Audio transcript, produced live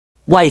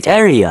White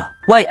area.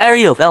 White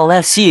area of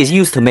LFC is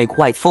used to make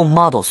white foam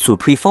models through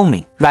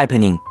prefoaming,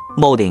 ripening,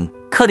 molding,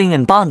 cutting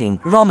and bonding.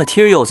 Raw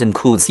materials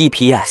includes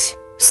EPS,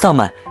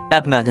 stoma,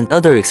 EPMET and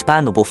other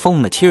expandable foam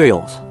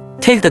materials.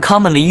 Take the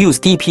commonly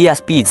used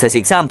EPS beads as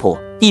example.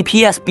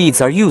 EPS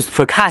beads are used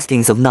for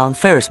castings of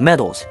non-ferrous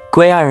metals,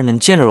 gray iron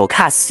and general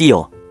cast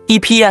steel.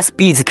 EPS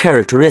beads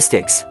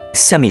characteristics: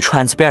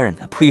 semi-transparent,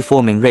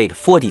 preforming rate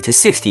 40 to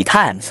 60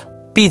 times.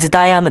 Beads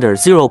diameter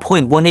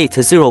 0.18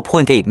 to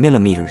 0.8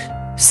 millimeters.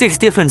 6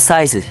 different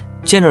sizes.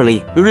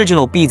 Generally,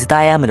 original beads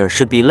diameter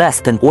should be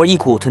less than or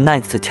equal to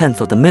 9th to 10th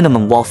of the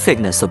minimum wall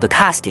thickness of the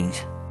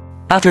castings.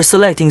 After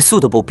selecting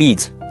suitable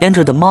beads,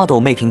 enter the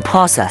model making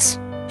process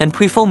and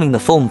prefoaming the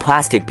foam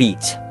plastic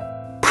beads.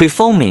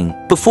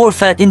 Prefoaming. Before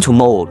fed into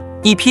mold,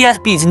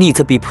 EPS beads need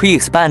to be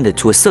pre-expanded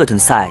to a certain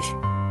size.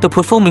 The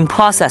prefoaming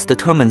process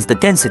determines the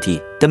density,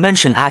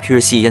 dimension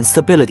accuracy and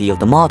stability of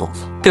the models.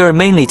 There are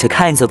mainly two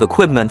kinds of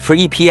equipment for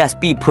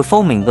EPS bead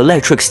prefoaming: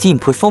 electric steam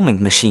prefoaming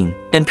machine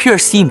and pure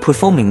steam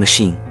prefoaming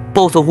machine,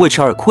 both of which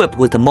are equipped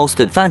with the most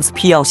advanced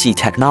PLC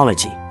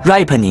technology.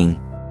 Ripening.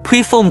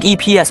 Prefoamed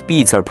EPS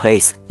beads are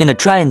placed in a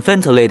dry and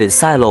ventilated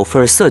silo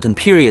for a certain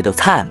period of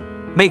time,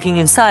 making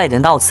inside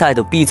and outside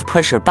of beads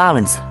pressure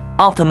balance,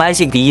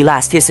 optimizing the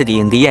elasticity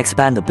and the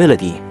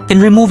expandability,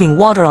 and removing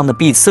water on the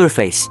bead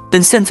surface,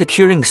 then sent to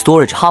curing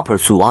storage hopper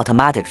through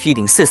automatic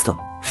feeding system.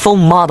 Foam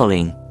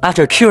modeling.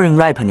 After curing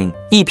ripening,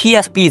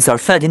 EPS beads are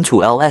fed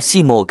into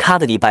LFC mold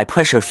cavity by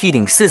pressure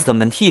feeding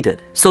system and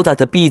heated, so that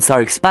the beads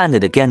are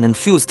expanded again and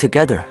fused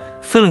together,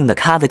 filling the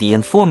cavity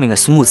and forming a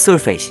smooth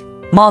surface.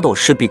 Models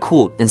should be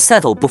cooled and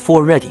settled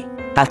before ready.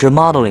 After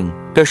modeling,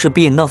 there should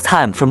be enough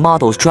time for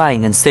models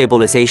drying and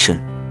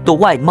stabilization. The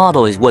white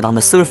model is wet on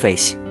the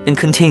surface and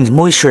contains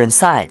moisture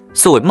inside,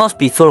 so it must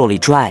be thoroughly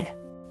dried.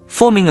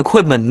 Forming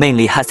equipment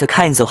mainly has the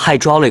kinds of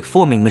hydraulic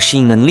forming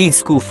machine and lead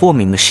screw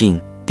forming machine.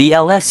 The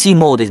LFC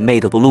mold is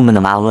made of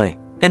aluminum alloy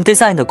and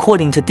designed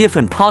according to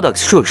different product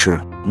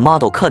structure,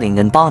 model cutting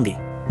and bonding.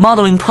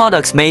 Modeling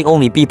products may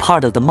only be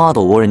part of the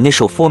model or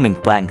initial forming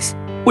blanks,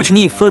 which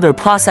need further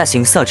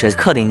processing such as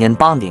cutting and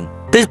bonding.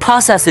 This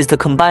process is to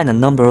combine a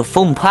number of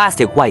foam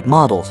plastic white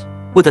models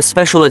with a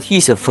special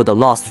adhesive for the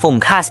lost foam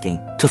casting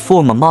to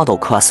form a model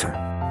cluster.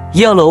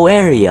 Yellow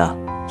area.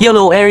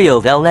 Yellow area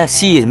of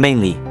LFC is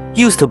mainly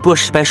used to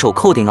brush special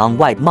coating on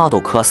white model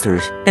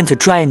clusters and to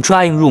dry in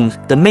drying rooms.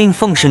 The main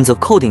functions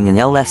of coating in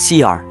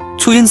LFC are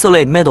to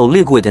insulate metal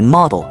liquid and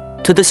model,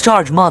 to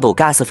discharge model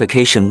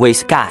gasification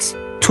waste gas,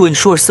 to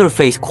ensure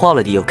surface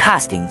quality of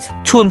castings,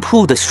 to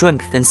improve the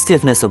strength and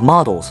stiffness of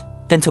models,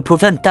 and to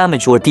prevent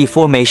damage or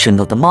deformation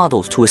of the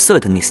models to a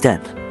certain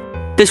extent.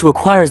 This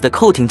requires the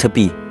coating to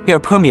be air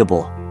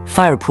permeable,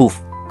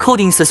 fireproof,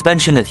 coating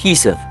suspension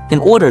adhesive in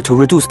order to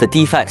reduce the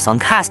defects on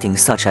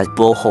castings such as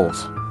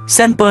blowholes,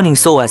 sand burning,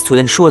 so as to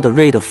ensure the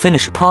rate of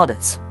finished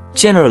products.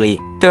 Generally,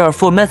 there are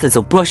 4 methods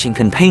of brushing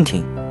and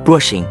painting: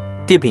 brushing,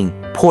 dipping,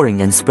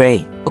 pouring and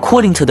spraying.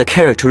 According to the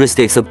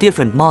characteristics of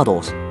different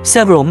models,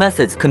 several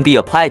methods can be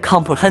applied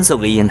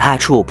comprehensively in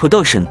actual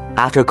production.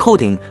 After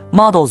coating,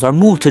 models are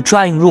moved to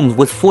drying rooms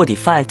with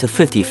 45 to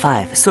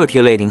 55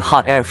 circulating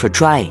hot air for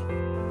drying.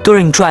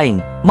 During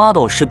drying,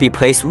 models should be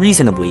placed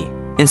reasonably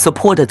and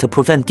supported to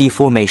prevent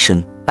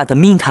deformation. At the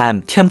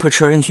meantime,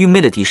 temperature and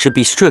humidity should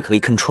be strictly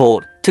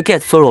controlled to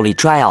get thoroughly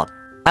dry out.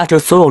 After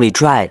thoroughly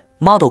dried,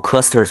 model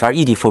clusters are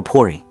ready for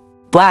pouring.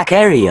 Black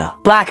area.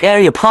 Black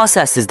area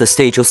process is the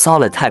stage of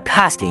solid type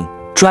casting.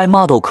 Dry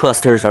model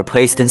clusters are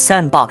placed in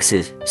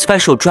sandboxes.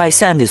 Special dry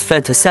sand is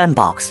fed to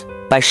sandbox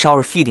by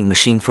shower feeding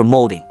machine for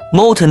molding.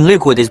 Molten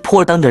liquid is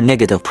poured under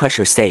negative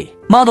pressure state.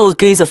 Models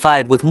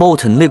gasified with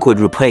molten liquid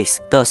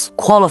replaced, thus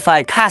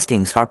qualified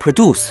castings are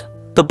produced.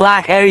 The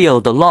black area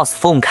of the lost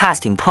foam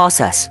casting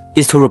process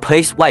is to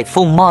replace white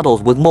foam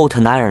models with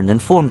molten iron and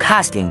form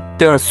casting.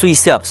 There are 3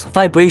 steps: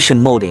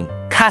 vibration molding,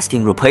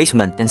 casting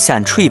replacement and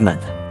sand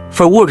treatment.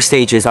 For work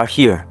stages are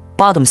here: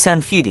 bottom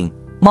sand feeding,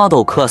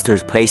 model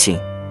clusters placing,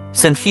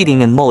 sand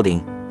feeding and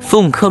molding,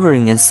 foam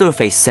covering and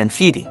surface sand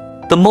feeding.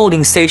 The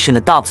molding station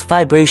adopts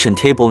vibration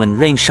table and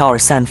rain shower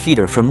sand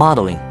feeder for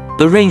modeling.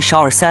 The rain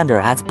shower sander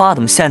adds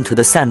bottom sand to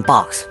the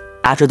sandbox.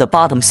 After the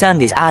bottom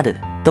sand is added,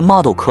 the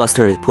model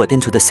cluster is put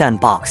into the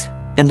sandbox,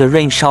 and the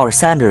rain shower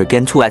sander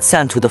again to add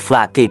sand to the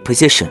flat gate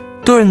position.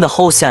 During the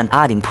whole sand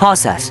adding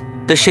process,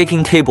 the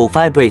shaking table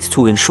vibrates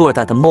to ensure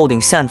that the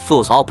molding sand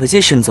fills all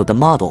positions of the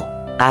model.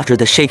 After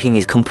the shaking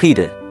is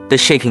completed, the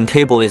shaking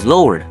table is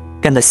lowered,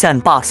 and the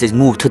sandbox is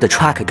moved to the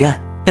track again.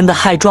 In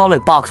the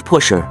hydraulic box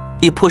pusher,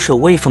 it pushes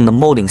away from the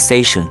molding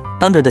station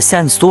under the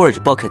sand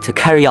storage bucket to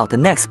carry out the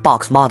next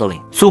box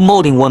modeling. Through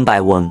molding one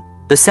by one,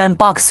 the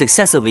sandbox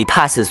successively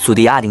passes through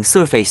the adding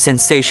surface sand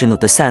station of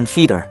the sand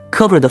feeder,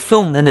 cover the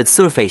film and its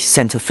surface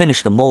sand to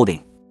finish the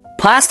molding.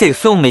 Plastic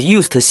film is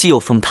used to seal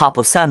from top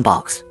of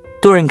sandbox.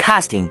 During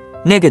casting,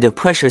 negative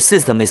pressure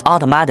system is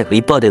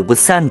automatically budded with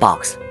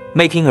sandbox,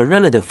 making a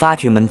relative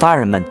vacuum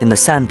environment in the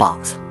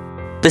sandbox.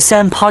 The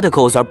sand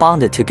particles are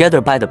bonded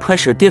together by the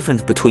pressure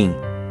difference between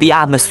the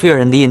atmosphere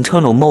and the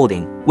internal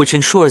molding, which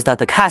ensures that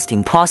the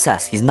casting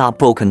process is not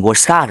broken or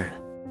scattered.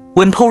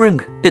 When pouring,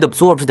 it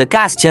absorbs the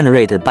gas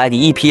generated by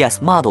the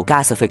EPS model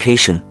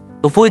gasification,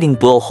 avoiding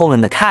blowhole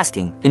in the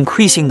casting,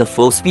 increasing the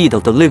flow speed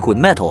of the liquid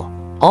metal.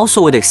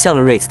 Also, it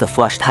accelerates the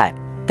flush type,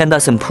 and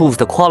thus improves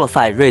the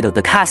qualified rate of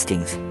the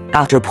castings.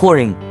 After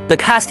pouring, the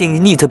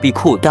castings need to be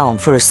cooled down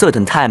for a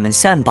certain time in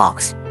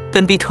sandbox,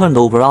 then be turned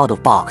over out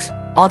of box.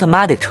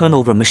 Automatic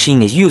turnover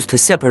machine is used to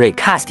separate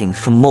castings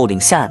from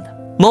molding sand.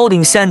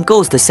 Molding sand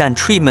goes to sand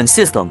treatment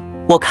system,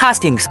 while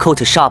castings go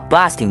to shop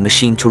blasting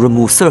machine to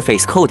remove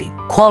surface coating.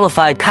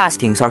 Qualified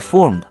castings are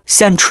formed.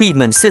 Sand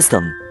treatment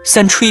system.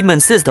 Sand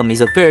treatment system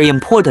is a very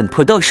important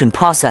production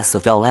process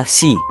of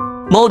LFC.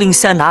 Molding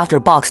sand after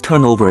box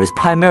turnover is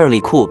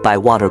primarily cooled by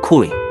water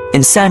cooling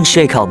in sand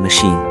shakeout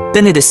machine.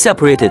 Then it is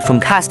separated from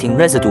casting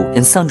residue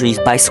in sundries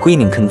by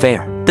screening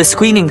conveyor. The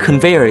screening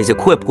conveyor is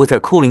equipped with a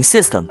cooling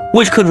system,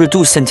 which could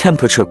reduce sand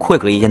temperature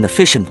quickly and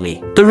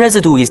efficiently. The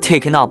residue is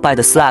taken out by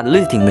the slag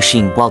lifting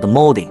machine while the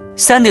molding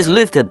sand is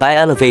lifted by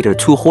elevator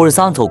to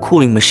horizontal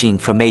cooling machine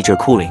for major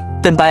cooling.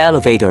 Then by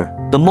elevator,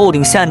 the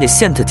molding sand is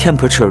sent to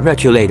temperature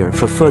regulator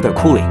for further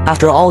cooling.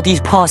 After all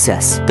these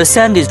process, the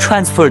sand is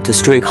transferred to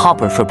straight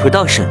hopper for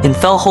production. In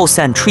fell hole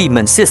sand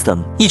treatment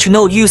system, each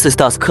node uses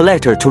dust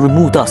collector to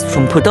remove dust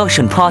from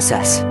production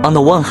process. On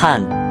the one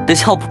hand,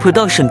 this helps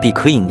production be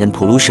clean and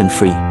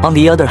pollution-free. On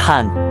the other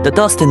hand, the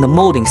dust in the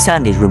molding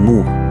sand is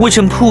removed, which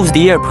improves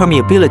the air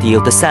permeability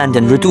of the sand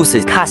and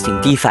reduces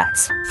casting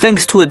defects.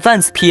 Thanks to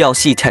advanced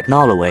PLC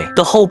technology,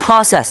 the whole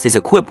process is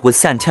equipped with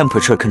sand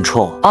temperature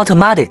control,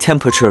 automatic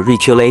temperature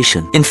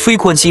regulation, and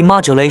frequency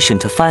modulation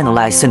to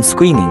finalize sand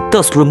screening,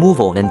 dust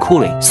removal, and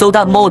cooling, so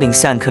that molding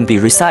sand can be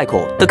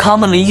recycled. The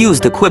commonly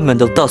used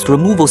equipment of dust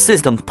removal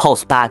system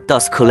pulse back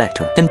dust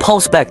collector and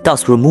pulse back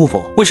dust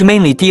removal, which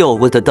mainly deal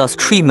with the dust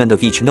treatment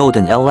of each node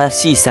in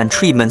LFC sand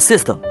treatment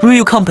system.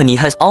 Ryu Company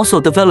has also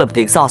developed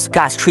the exhaust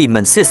gas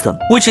treatment system,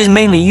 which is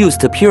mainly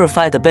used to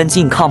purify the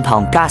benzene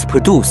compound gas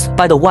produced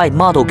by the white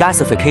model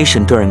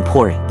gasification during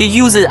pouring. It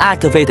uses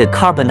activated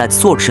carbon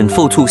adsorption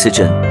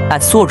photooxygen,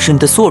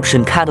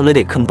 adsorption-desorption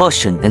catalytic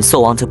combustion, and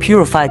so on to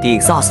purify the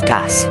exhaust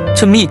gas,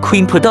 to meet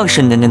clean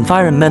production and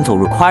environmental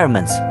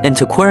requirements, and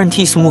to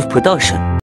guarantee smooth production.